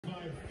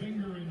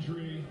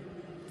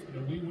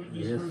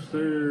Yes,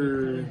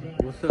 sir.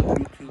 What's up,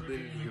 YouTube?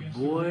 It's your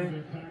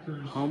boy,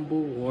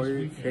 Humble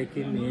Warrior,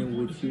 checking in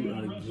with you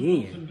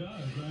again.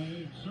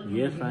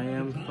 Yes, I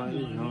am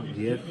slightly drunk.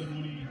 Yes,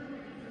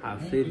 I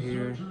sit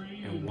here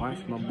and watch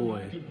my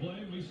boy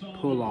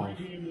pull off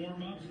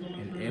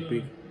an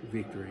epic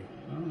victory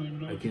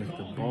against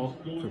the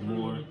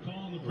Baltimore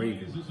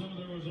Ravens.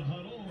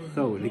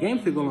 So, the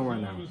game's still going on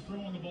right now.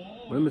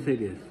 But let me say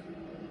this.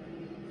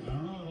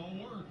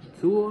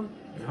 TUA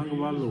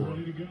Tagovailoa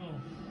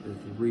is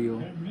the real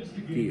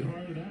deal.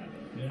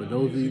 For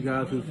those of you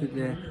guys who sit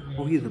there,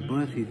 oh, he's a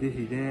bust, he's this,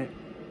 he's that,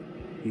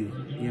 he's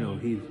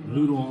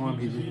noodle arm,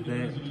 he's this,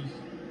 that.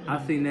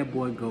 I've seen that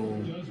boy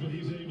go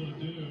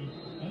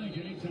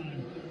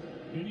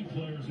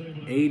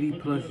 80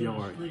 plus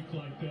yards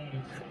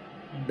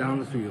down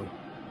the field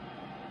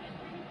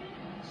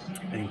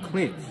and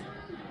clinch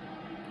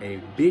a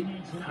big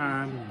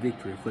time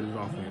victory for this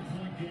offense.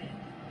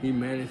 He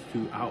managed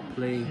to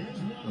outplay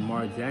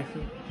Lamar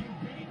Jackson,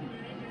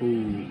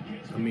 who,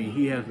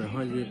 he has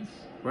 100.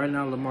 Right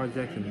now, Lamar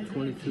Jackson is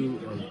 22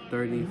 of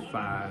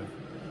 35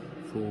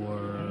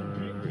 for,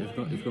 it's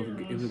going to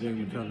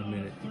tell in a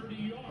minute.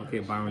 Okay,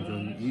 Byron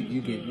Jones,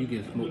 you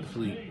get smoked to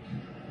sleep.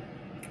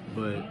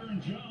 But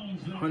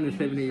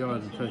 170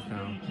 yards, a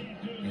touchdown,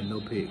 and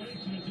no picks.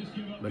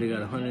 But they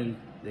got a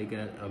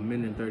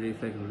minute and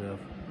 38 seconds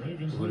left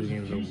before the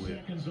game's over with.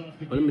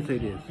 But let me say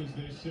this.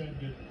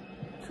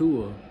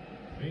 TUA,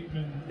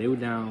 they were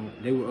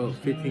up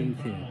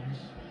 15-10.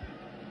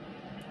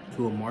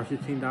 TUA marched the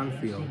team down the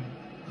field,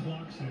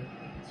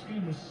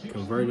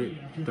 converted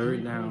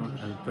third down,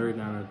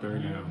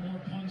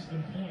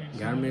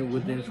 got him in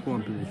within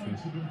scoring position,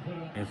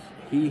 and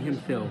he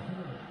himself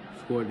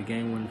scored the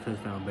game-winning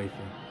touchdown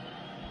basically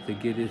to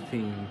get his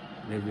team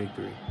their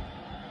victory.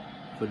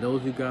 For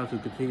those of you guys who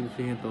continue to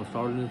see him throw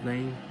salt in his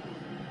name,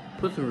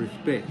 put some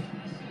respect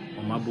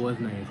on my boy's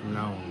name from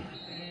now on.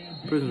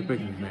 Put some respect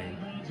in his name.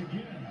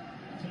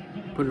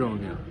 Put it on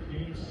there.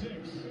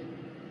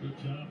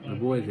 The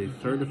boy is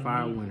a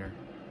certified winner.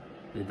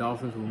 The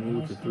Dolphins will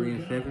move to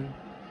 3-7.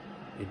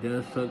 It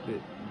does suck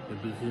that the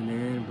position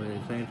they're in, but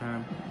at the same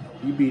time,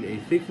 you beat a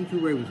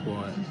 6-2 Ravens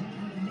squad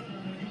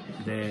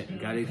that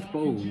got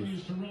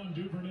exposed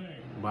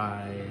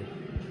by,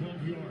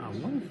 I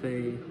want to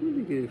say, who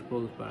did they get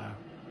exposed by?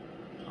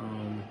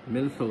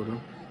 Minnesota,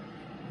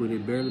 who they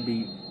barely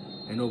beat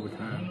in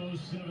overtime.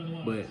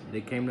 But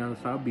they came down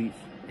to South Beach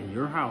in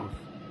your house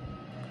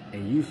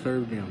and you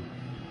served them.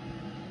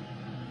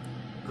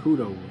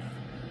 Kudos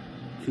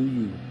to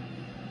you.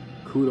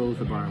 Kudos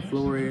to Brian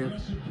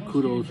Flores.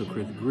 Kudos to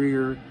Chris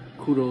Greer.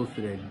 Kudos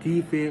to their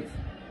defense.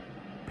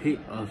 Pick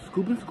a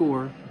scoop and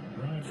score.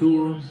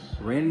 TUA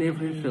ran it in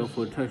for himself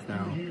for a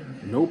touchdown.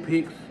 No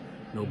picks,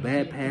 no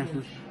bad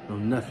passes, no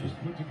nothing.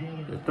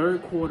 The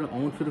third quarter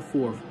on to the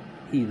fourth,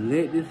 he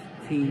led this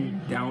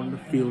team down the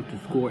field to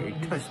score a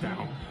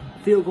touchdown.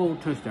 Field goal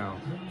touchdown.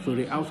 So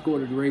they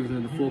outscored the Ravens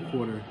in the fourth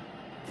quarter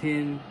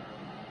 10.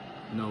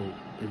 No,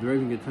 if the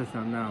Ravens get a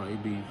touchdown now,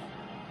 it'd be,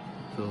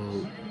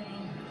 so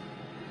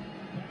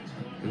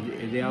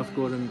if they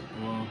outscored them,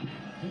 well,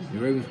 the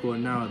Ravens scored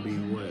now, it'd be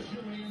what,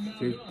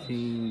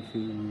 15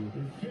 to,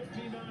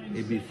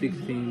 it'd be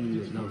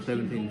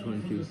 17 to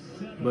 22.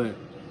 But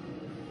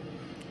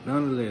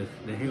nonetheless,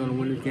 they ain't gonna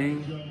win this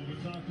game.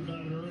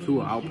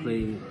 TUA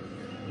outplayed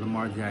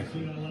Lamar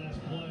Jackson.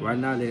 Right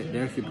now,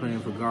 they're actually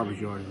playing for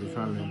garbage yards. They're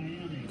trying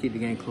to keep the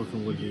game close to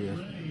what it is.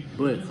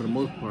 But for the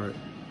most part,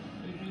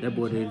 that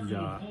boy did his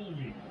job.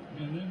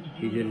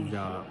 He did his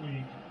job.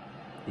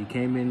 He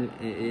came in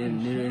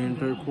the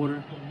third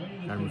quarter,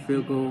 got him a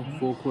field goal,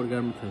 fourth quarter, got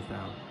him a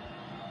touchdown.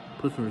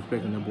 Put some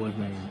respect in that boy's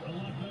name.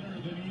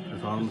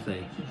 That's all I'm going to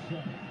say.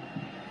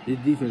 This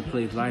defense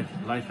plays lights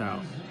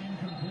out.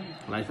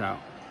 Lights out.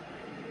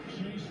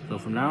 So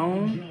from now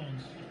on,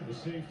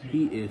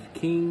 he is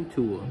King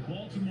TUA.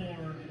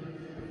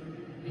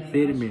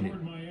 Say it a minute.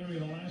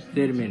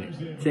 Say it a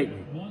minute. Check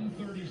me.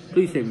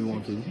 Please check me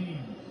 1, 2.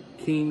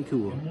 King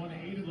TUA.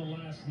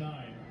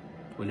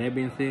 With that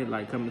being said,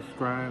 like, comment,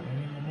 subscribe.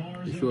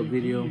 This short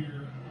video.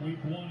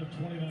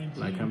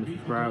 Like, comment,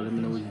 subscribe. Let me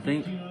know what you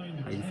think,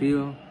 how you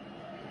feel,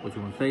 what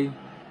you want to say.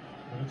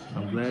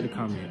 I'm glad to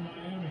comment.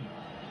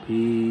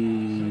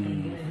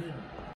 Peace.